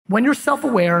When you're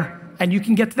self-aware and you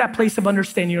can get to that place of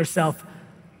understanding yourself,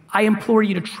 I implore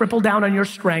you to triple down on your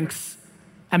strengths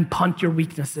and punt your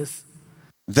weaknesses.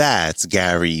 That's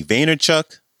Gary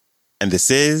Vaynerchuk, and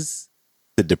this is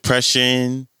the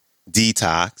Depression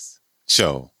Detox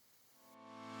Show.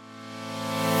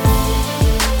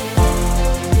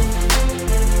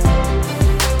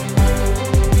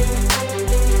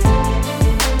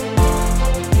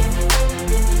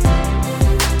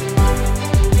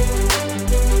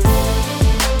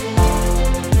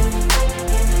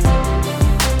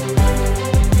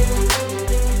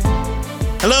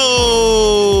 Hello,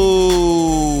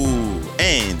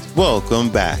 and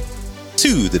welcome back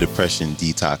to the Depression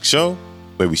Detox Show,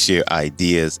 where we share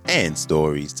ideas and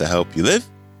stories to help you live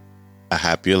a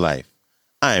happier life.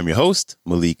 I am your host,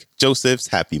 Malik Josephs.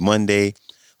 Happy Monday.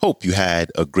 Hope you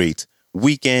had a great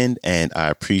weekend, and I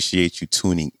appreciate you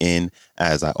tuning in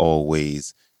as I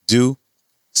always do.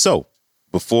 So,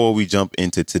 before we jump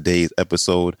into today's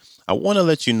episode, I want to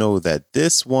let you know that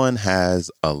this one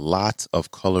has a lot of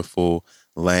colorful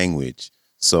language.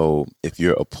 So if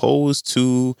you're opposed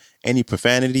to any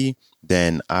profanity,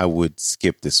 then I would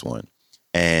skip this one.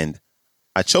 And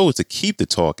I chose to keep the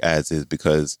talk as is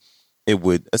because it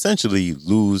would essentially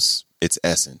lose its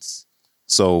essence.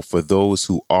 So for those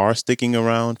who are sticking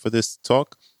around for this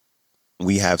talk,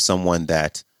 we have someone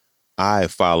that I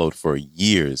followed for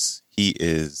years. He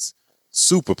is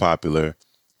super popular.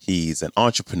 He's an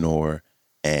entrepreneur,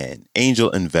 an angel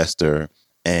investor,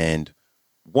 and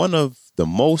one of the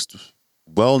most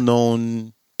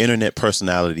well-known internet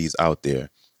personalities out there.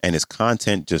 And his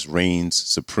content just reigns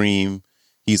supreme.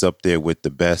 He's up there with the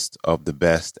best of the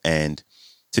best. And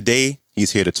today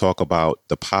he's here to talk about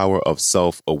the power of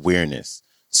self-awareness.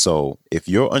 So if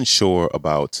you're unsure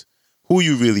about who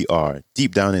you really are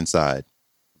deep down inside,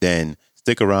 then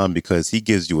stick around because he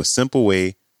gives you a simple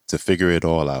way to figure it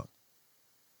all out.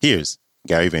 Here's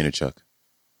Gary Vaynerchuk.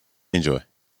 Enjoy.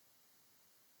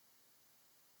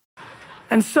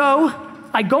 And so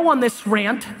I go on this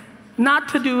rant, not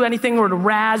to do anything or to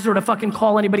razz or to fucking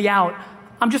call anybody out.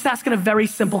 I'm just asking a very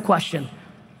simple question.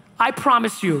 I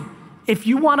promise you, if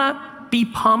you want to be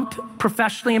pumped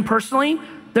professionally and personally,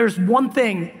 there's one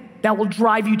thing that will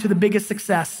drive you to the biggest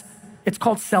success. It's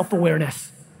called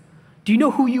self-awareness. Do you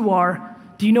know who you are?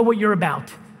 Do you know what you're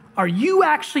about? Are you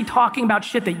actually talking about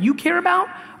shit that you care about?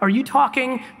 Are you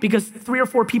talking because 3 or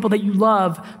 4 people that you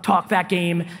love talk that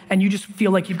game and you just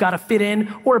feel like you've got to fit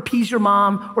in or appease your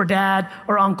mom or dad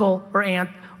or uncle or aunt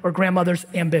or grandmother's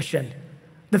ambition?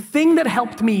 The thing that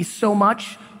helped me so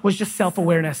much was just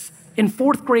self-awareness. In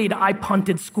 4th grade, I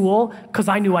punted school because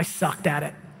I knew I sucked at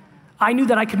it. I knew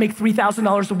that I could make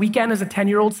 $3,000 a weekend as a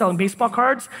 10-year-old selling baseball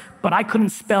cards, but I couldn't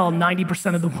spell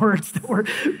 90% of the words that were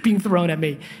being thrown at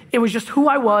me. It was just who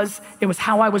I was. It was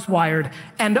how I was wired.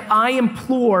 And I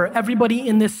implore everybody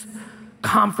in this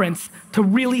conference to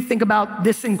really think about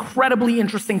this incredibly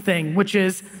interesting thing, which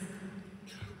is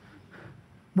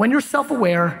when you're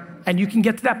self-aware and you can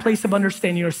get to that place of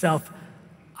understanding yourself,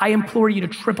 I implore you to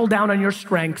triple down on your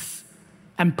strengths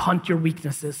and punt your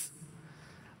weaknesses.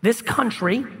 This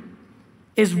country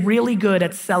is really good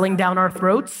at selling down our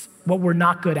throats what we're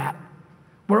not good at.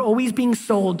 We're always being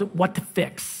sold what to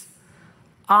fix.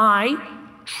 I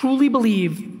truly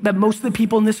believe that most of the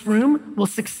people in this room will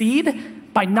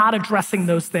succeed by not addressing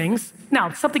those things.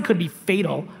 Now, something could be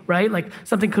fatal, right? Like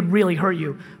something could really hurt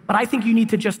you. But I think you need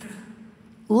to just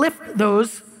lift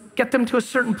those, get them to a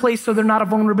certain place so they're not a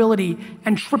vulnerability,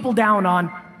 and triple down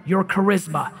on your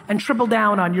charisma, and triple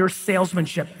down on your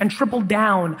salesmanship, and triple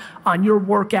down on your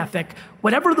work ethic.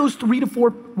 Whatever those 3 to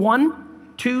 4,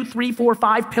 1, 2, 3, 4,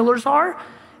 5 pillars are,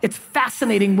 it's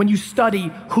fascinating when you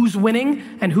study who's winning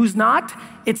and who's not.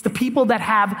 It's the people that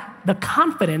have the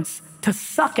confidence to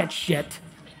suck at shit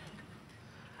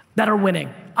that are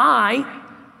winning. I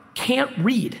can't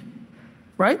read,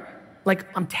 right? Like,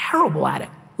 I'm terrible at it.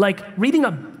 Like, reading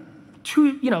a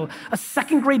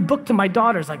 2nd grade book to my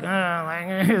daughter's like,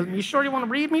 you sure you want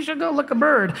to read me? You should go look a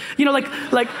bird.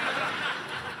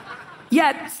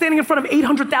 Yet standing in front of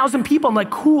 800,000 people, I'm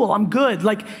like, cool, I'm good.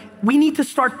 Like, we need to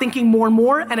start thinking more and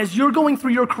more. And as you're going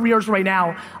through your careers right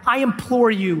now, I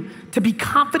implore you to be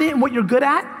confident in what you're good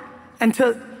at and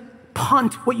to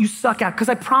punt what you suck at. Because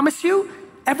I promise you,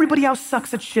 everybody else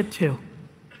sucks at shit too.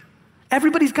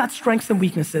 Everybody's got strengths and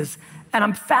weaknesses. And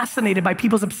I'm fascinated by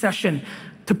people's obsession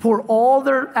to pour all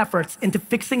their efforts into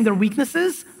fixing their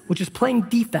weaknesses, which is playing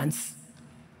defense,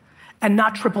 and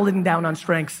not tripling down on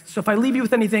strengths. So if I leave you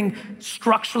with anything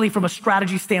structurally from a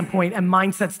strategy standpoint and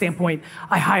mindset standpoint,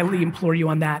 I highly implore you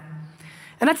on that.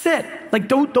 And that's it. Like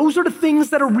those are the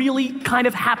things that are really kind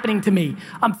of happening to me.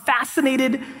 I'm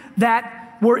fascinated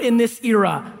that we're in this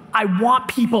era. I want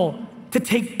people to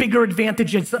take bigger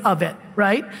advantages of it,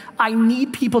 right? I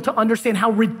need people to understand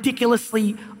how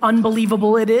ridiculously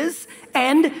unbelievable it is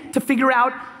and to figure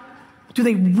out, do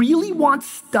they really want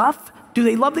stuff? Do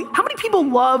they love how many people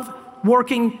love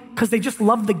working because they just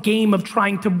love the game of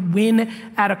trying to win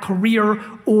at a career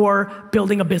or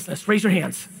building a business? Raise your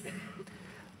hands.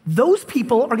 Those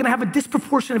people are gonna have a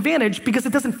disproportionate advantage because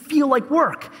it doesn't feel like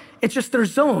work. It's just their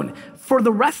zone. For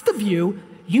the rest of you,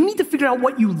 you need to figure out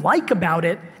what you like about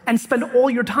it and spend all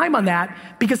your time on that,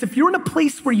 because if you're in a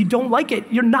place where you don't like it,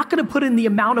 you're not gonna put in the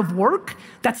amount of work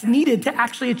that's needed to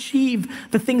actually achieve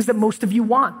the things that most of you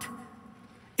want.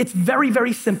 It's very,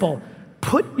 very simple.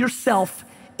 Put yourself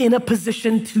in a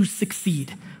position to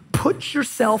succeed. Put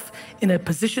yourself in a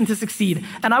position to succeed.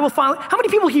 And I will finally, how many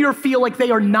people here feel like they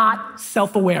are not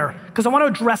self-aware? Because I want to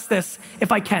address this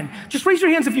if I can. Just raise your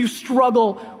hands if you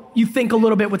struggle, you think a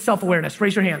little bit with self-awareness.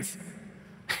 Raise your hands.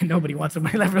 Nobody wants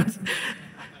somebody.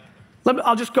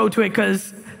 I'll just go to it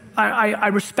because I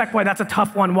respect why that's a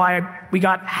tough one, why we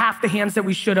got half the hands that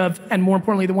we should have, and more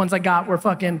importantly, the ones I got were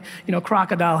fucking,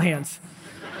 crocodile hands.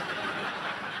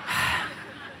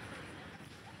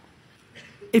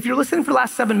 If you're listening for the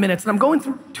last 7 minutes, and I'm going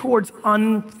towards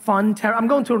I'm going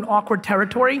to an awkward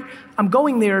territory, I'm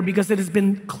going there because it has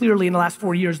been clearly in the last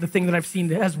 4 years the thing that I've seen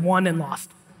that has won and lost.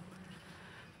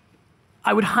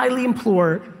 I would highly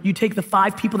implore you take the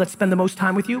 5 people that spend the most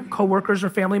time with you, coworkers or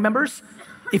family members,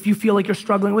 if you feel like you're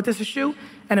struggling with this issue,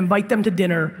 and invite them to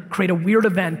dinner, create a weird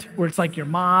event where it's like your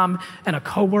mom and a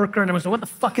coworker, and everyone's like, what the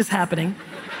fuck is happening?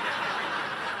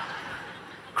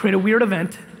 Create a weird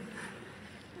event,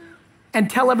 and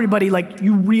tell everybody like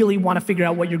you really want to figure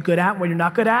out what you're good at, what you're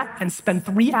not good at, and spend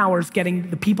 3 hours getting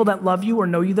the people that love you or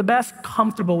know you the best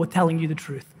comfortable with telling you the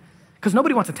truth. Because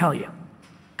nobody wants to tell you.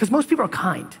 Because most people are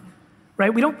kind,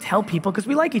 right? We don't tell people because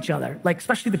we like each other, like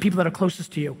especially the people that are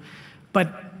closest to you.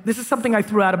 But this is something I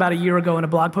threw out about a year ago in a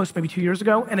blog post, maybe 2 years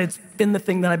ago, and it's been the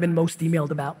thing that I've been most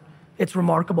emailed about. It's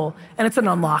remarkable, and it's an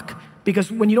unlock,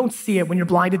 because when you don't see it, when you're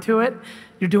blinded to it,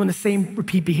 you're doing the same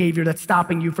repeat behavior that's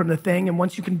stopping you from the thing, and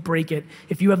once you can break it,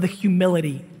 if you have the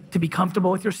humility to be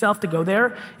comfortable with yourself, to go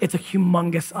there, it's a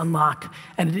humongous unlock,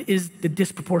 and it is the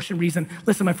disproportionate reason.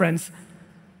 Listen, my friends,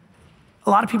 a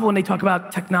lot of people, when they talk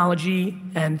about technology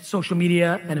and social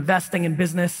media and investing in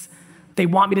business, they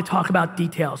want me to talk about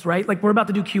details, right? Like we're about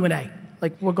to do Q&A.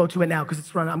 Like we'll go to it now because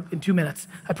it's run in 2 minutes,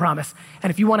 I promise.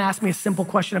 And if you want to ask me a simple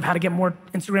question of how to get more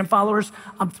Instagram followers,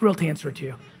 I'm thrilled to answer it to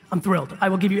you. I'm thrilled. I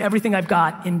will give you everything I've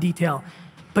got in detail.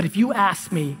 But if you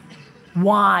ask me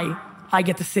why I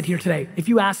get to sit here today, if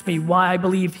you ask me why I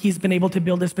believe he's been able to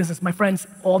build this business, my friends,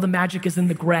 all the magic is in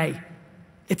the gray.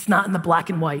 It's not in the black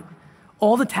and white.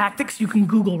 All the tactics you can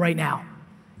Google right now.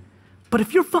 But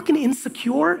if you're fucking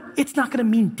insecure, it's not gonna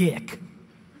mean dick.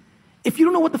 If you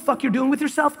don't know what the fuck you're doing with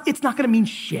yourself, it's not gonna mean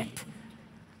shit.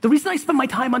 The reason I spend my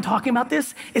time on talking about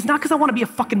this is not because I wanna be a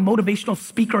fucking motivational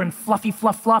speaker and fluffy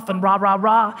fluff and rah, rah,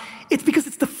 rah. It's because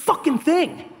it's the fucking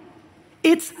thing.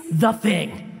 It's the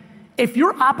thing. If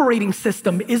your operating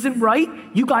system isn't right,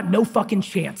 you got no fucking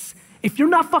chance. If you're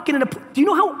not fucking do you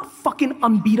know how fucking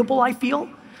unbeatable I feel?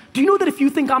 Do you know that if you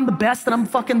think I'm the best and I'm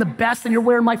fucking the best and you're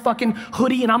wearing my fucking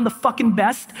hoodie and I'm the fucking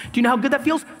best, do you know how good that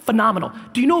feels? Phenomenal.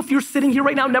 Do you know if you're sitting here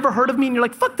right now, never heard of me, and you're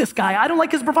like, fuck this guy, I don't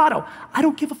like his bravado. I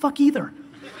don't give a fuck either.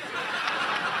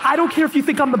 I don't care if you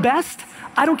think I'm the best.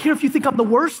 I don't care if you think I'm the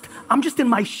worst. I'm just in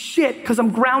my shit because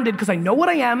I'm grounded, because I know what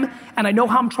I am and I know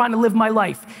how I'm trying to live my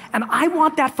life. And I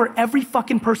want that for every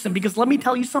fucking person, because let me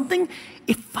tell you something,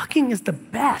 it fucking is the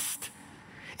best.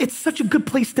 It's such a good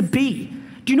place to be.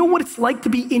 Do you know what it's like to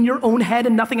be in your own head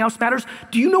and nothing else matters?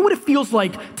 Do you know what it feels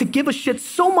like to give a shit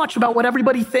so much about what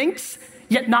everybody thinks,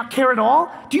 yet not care at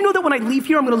all? Do you know that when I leave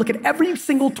here, I'm gonna look at every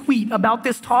single tweet about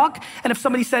this talk, and if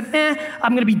somebody said,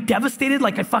 I'm gonna be devastated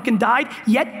like I fucking died,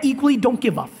 yet equally don't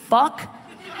give a fuck?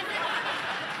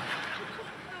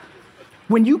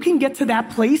 When you can get to that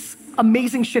place,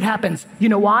 amazing shit happens. You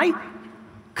know why?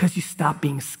 Because you stop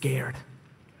being scared.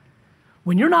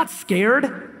 When you're not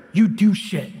scared, you do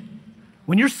shit.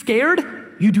 When you're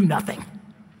scared, you do nothing.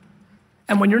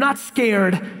 And when you're not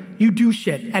scared, you do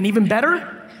shit. And even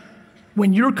better,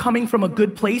 when you're coming from a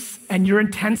good place and you're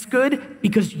intense good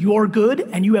because you're good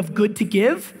and you have good to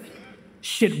give,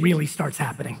 shit really starts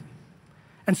happening.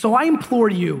 And so I implore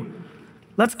you,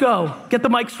 let's go. Get the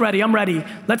mics ready, I'm ready.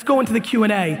 Let's go into the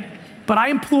Q&A. But I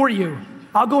implore you,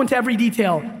 I'll go into every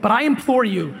detail, but I implore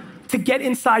you to get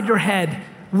inside your head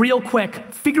real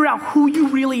quick, figure out who you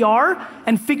really are,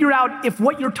 and figure out if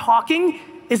what you're talking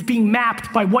is being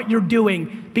mapped by what you're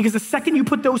doing. Because the second you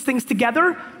put those things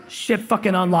together, shit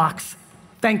fucking unlocks.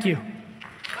 Thank you.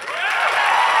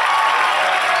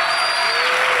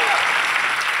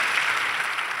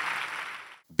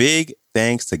 big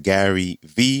thanks to Gary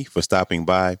V for stopping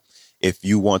by. If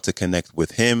you want to connect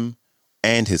with him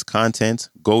and his content,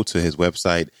 go to his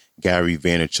website,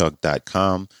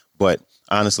 GaryVaynerchuk.com. But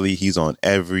honestly, he's on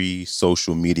every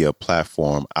social media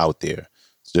platform out there.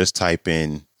 So just type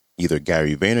in either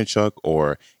Gary Vaynerchuk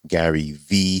or Gary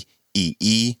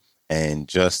VEE and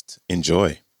just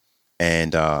enjoy.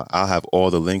 And I'll have all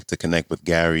the links to connect with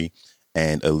Gary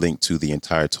and a link to the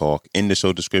entire talk in the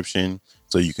show description,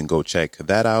 so you can go check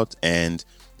that out. And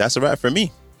that's a wrap for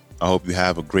me. I hope you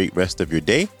have a great rest of your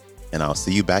day, and I'll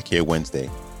see you back here Wednesday.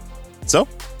 So,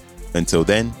 until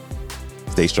then,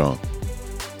 stay strong.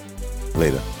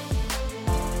 Later.